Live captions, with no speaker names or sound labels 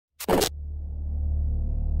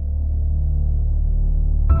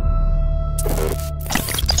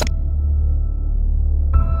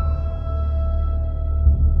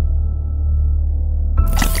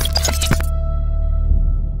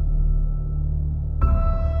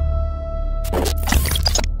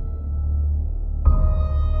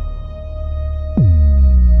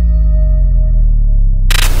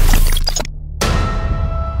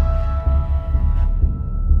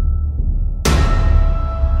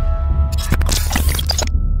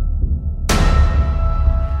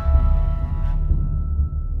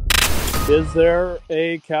Is there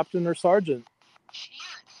a captain or sergeant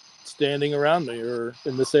standing around me or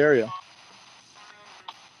in this area?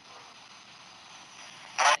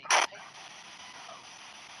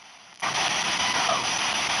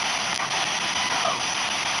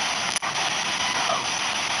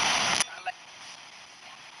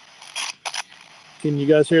 Can you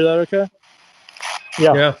guys hear that okay?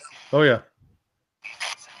 Yeah. Yeah. Oh, yeah.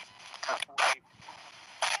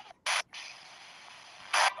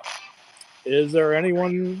 Is there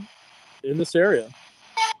anyone in this area?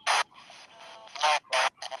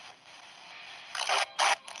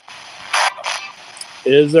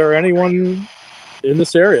 Is there anyone in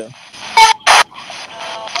this area?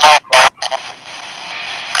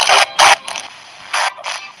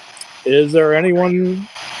 Is there anyone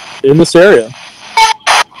in this area?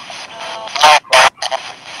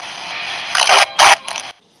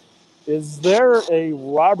 Is there a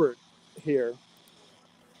Robert here?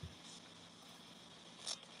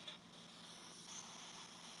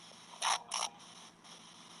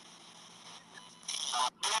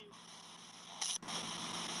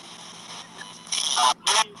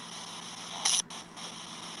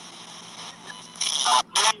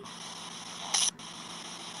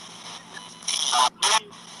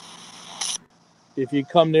 If you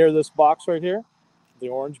come near this box right here, the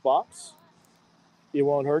orange box, it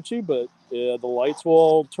won't hurt you, but the lights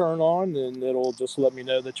will turn on and it'll just let me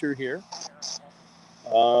know that you're here.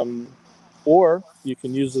 Or you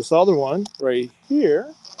can use this other one right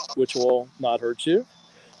here, which will not hurt you,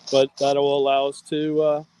 but that will allow us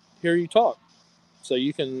to hear you talk. So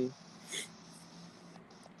you can...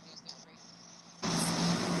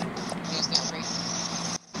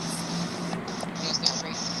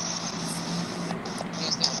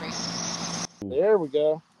 There we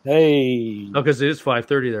go. Hey. Oh, because it is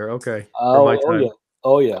 5:30 there. Okay. Oh, my time. yeah.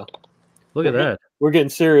 Oh, yeah. Look at that. We're getting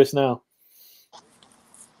serious now.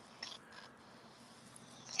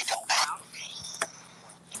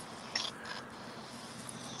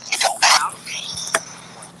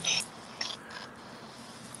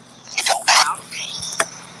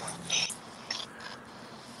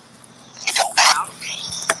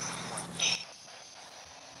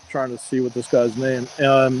 Trying to see what this guy's name.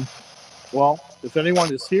 Well, if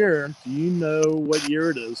anyone is here, do you know what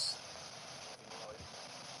year it is?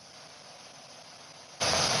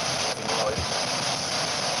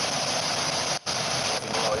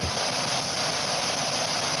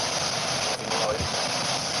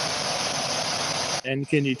 And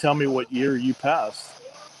can you tell me what year you passed?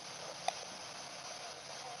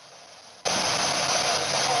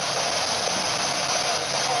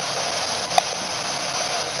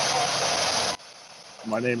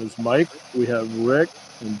 My name is Mike. We have Rick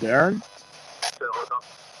and Darren.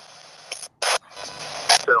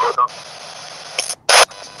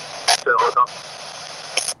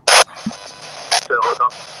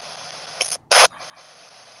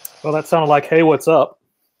 Well, that sounded like, hey, what's up?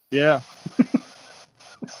 Yeah.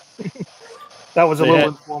 That was a little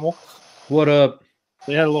informal. What up?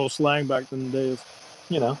 They had a little slang back in the days.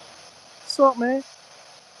 You know. What's up, man?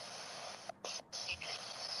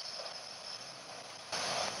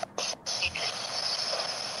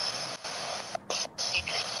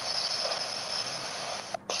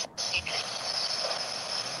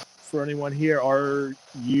 For anyone here, are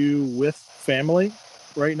you with family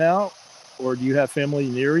right now? Or do you have family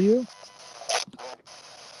near you?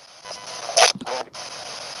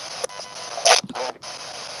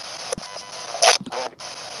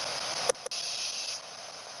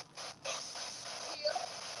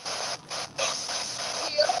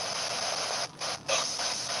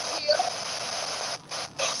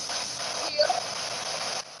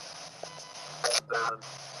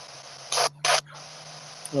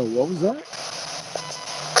 Oh, what was that?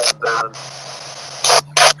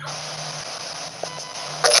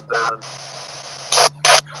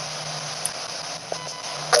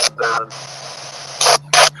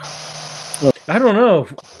 I don't know.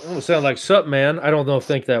 It almost sound like sup, man. I don't know.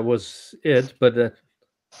 Think that was it, but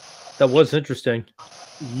that was interesting.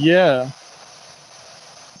 Yeah.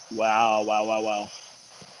 Wow.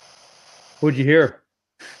 What'd you hear?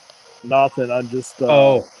 Nothing. I'm just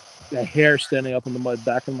Oh. a hair standing up on the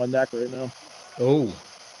back of my neck right now. Oh.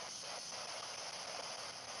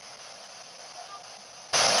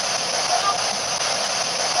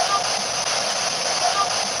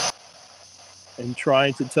 And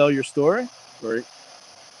trying to tell your story, or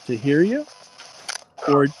to hear you,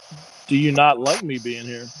 or do you not like me being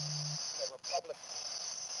here?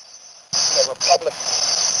 The Republic.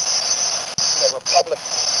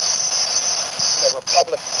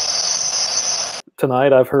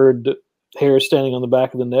 Tonight I've heard hair standing on the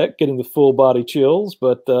back of the neck, getting the full body chills,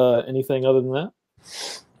 but anything other than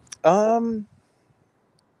that?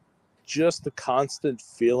 Just the constant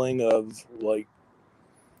feeling of like,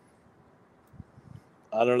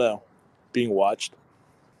 I don't know, being watched.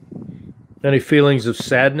 Any feelings of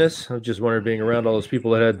sadness? I was just wondering, being around all those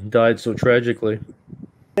people that had died so tragically.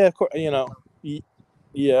 Yeah, of course,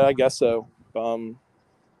 yeah, I guess so.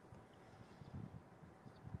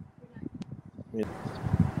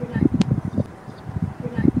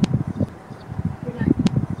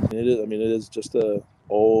 It is. I mean, it is just a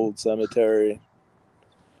old cemetery.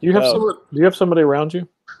 Do you have somebody around you?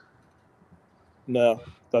 No,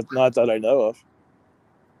 not that I know of.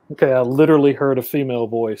 Okay, I literally heard a female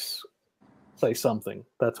voice say something.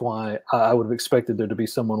 That's why I would have expected there to be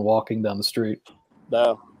someone walking down the street.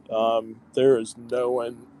 No, there is no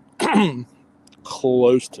one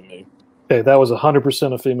close to me. Okay, that was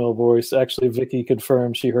 100% a female voice. Actually, Vicky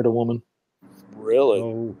confirmed she heard a woman. Really?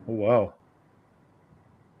 Oh, wow.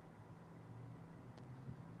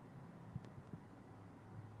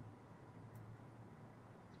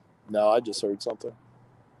 No, I just heard something.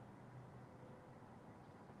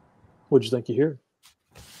 What'd you think you hear?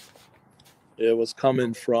 It was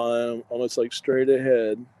coming from almost like straight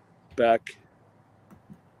ahead, back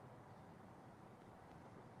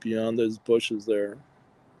beyond those bushes there.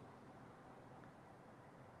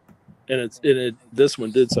 And this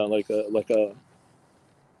one did sound like a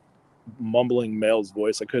mumbling male's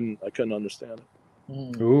voice. I couldn't understand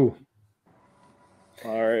it. Ooh.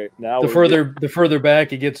 All right, now The further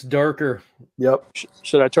back it gets darker. Yep.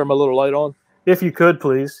 Should I turn my little light on? If you could,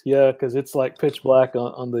 please. Yeah, because it's like pitch black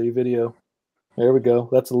on the video. There we go.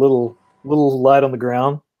 That's a little light on the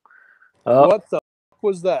ground. What the fuck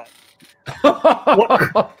was that?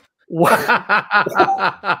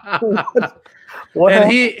 What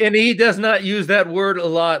and he does not use that word a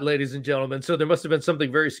lot, ladies and gentlemen. So there must have been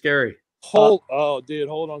something very scary. Oh, dude,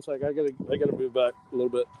 hold on a second. I gotta move back a little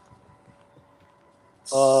bit.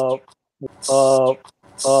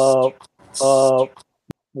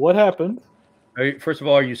 What happened? First of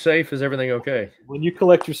all, are you safe? Is everything okay? When you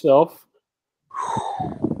collect yourself,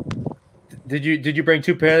 did you bring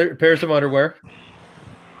two pairs of underwear?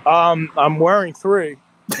 I'm wearing 3.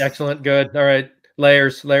 Excellent, good. All right,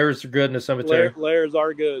 layers are good in a cemetery. Layers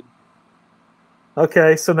are good.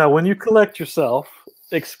 Okay, so now when you collect yourself,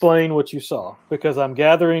 explain what you saw, because I'm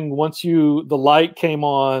gathering once the light came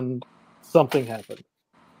on, something happened.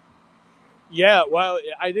 Yeah, well,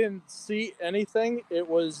 I didn't see anything. It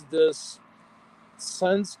was this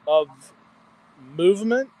sense of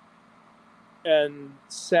movement and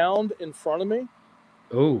sound in front of me.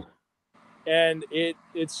 Oh. And it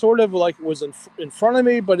sort of like was in front of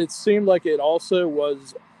me, but it seemed like it also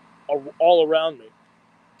was all around me.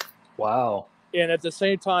 Wow. And at the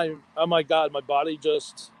same time, oh my God, my body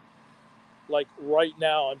just, like right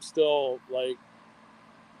now, I'm still like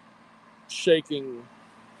shaking.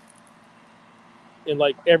 And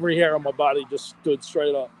like every hair on my body just stood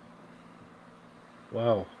straight up.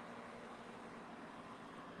 Wow.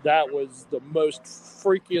 That was the most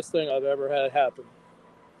freakiest thing I've ever had happen.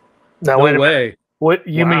 Now, no wait a way. minute. What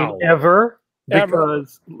you mean ever?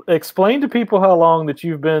 Because explain to people how long that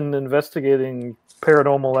you've been investigating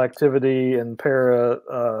paranormal activity and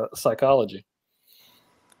parapsychology.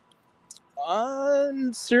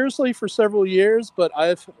 Seriously, for several years, but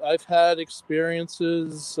I've had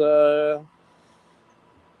experiences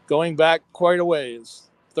going back quite a ways,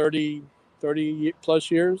 30 plus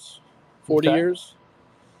years, 40 years.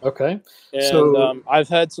 Okay. And so I've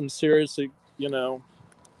had some serious,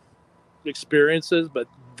 experiences, but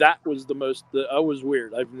that was I was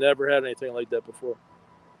weird. I've never had anything like that before.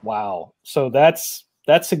 Wow. So that's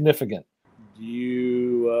significant. Do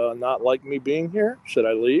you not like me being here? Should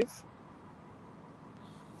I leave?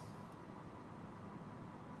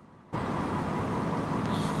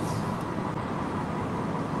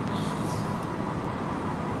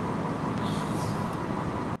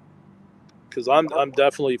 Because I'm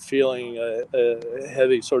definitely feeling a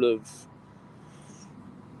heavy sort of,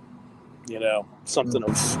 something of, something of,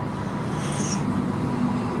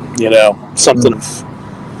 something of,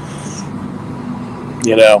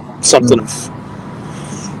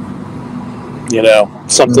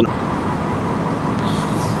 something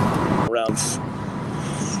around,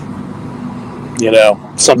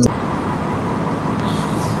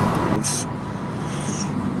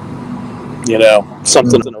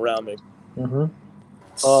 something, something around me.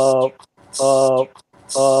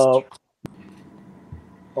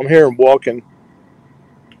 I'm here and walking.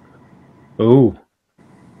 Oh.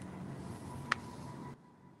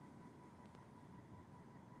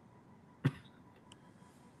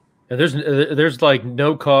 And there's like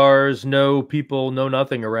no cars, no people, no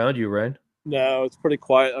nothing around you, right? No, it's pretty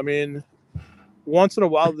quiet. I mean, once in a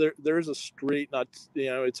while there is a street, not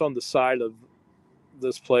it's on the side of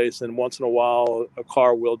this place, and once in a while a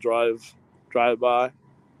car will drive by,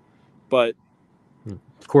 but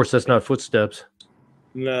of course that's not footsteps.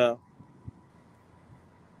 No.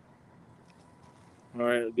 All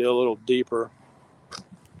right, get a little deeper.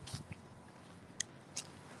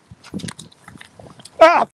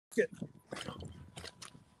 Ah! Shit.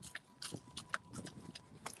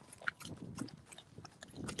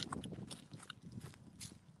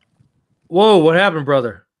 Whoa, what happened,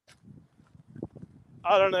 brother?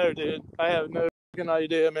 I don't know, dude. I have no fucking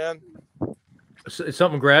idea, man.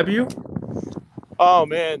 Something grab you? Oh,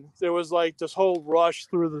 man. There was like this whole rush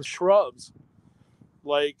through the shrubs.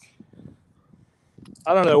 Like,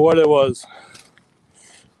 I don't know what it was.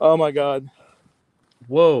 Oh, my God.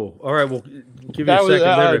 Whoa. All right, well, give you a second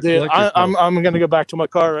there to dude, I'm going to go back to my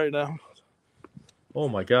car right now. Oh,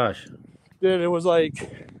 my gosh. Dude, it was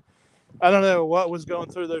like, I don't know what was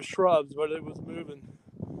going through those shrubs, but it was moving.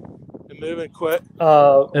 And moving quick.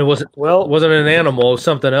 And wasn't an animal, it was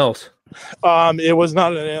something else. It was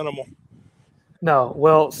not an animal. No.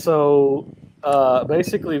 Well, so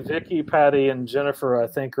basically Vicky, Patty, and Jennifer, I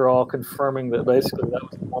think, are all confirming that basically that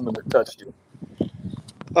was the woman that touched you.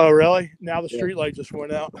 Oh, really? Now the street light just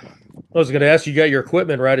went out. I was going to ask, you got your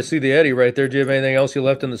equipment right to see the Eddie right there. Do you have anything else you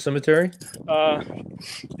left in the cemetery? Yeah.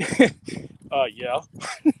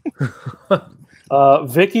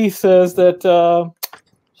 Vicky says that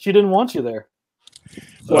she didn't want you there.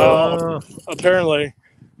 Well, apparently,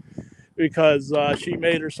 because she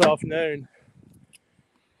made herself known.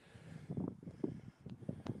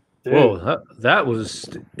 Dude. Whoa, that was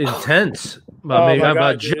intense. I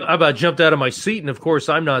about jumped out of my seat, and of course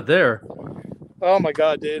I'm not there. Oh my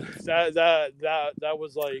God, dude! That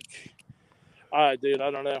was like, dude,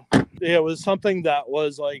 I don't know. Yeah, it was something that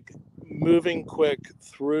was like moving quick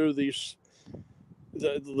through the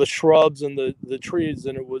shrubs and the trees,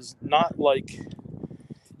 and it was not like.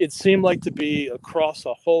 It seemed like to be across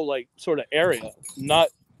a whole like sort of area, not.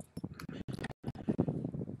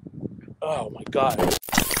 Oh my God.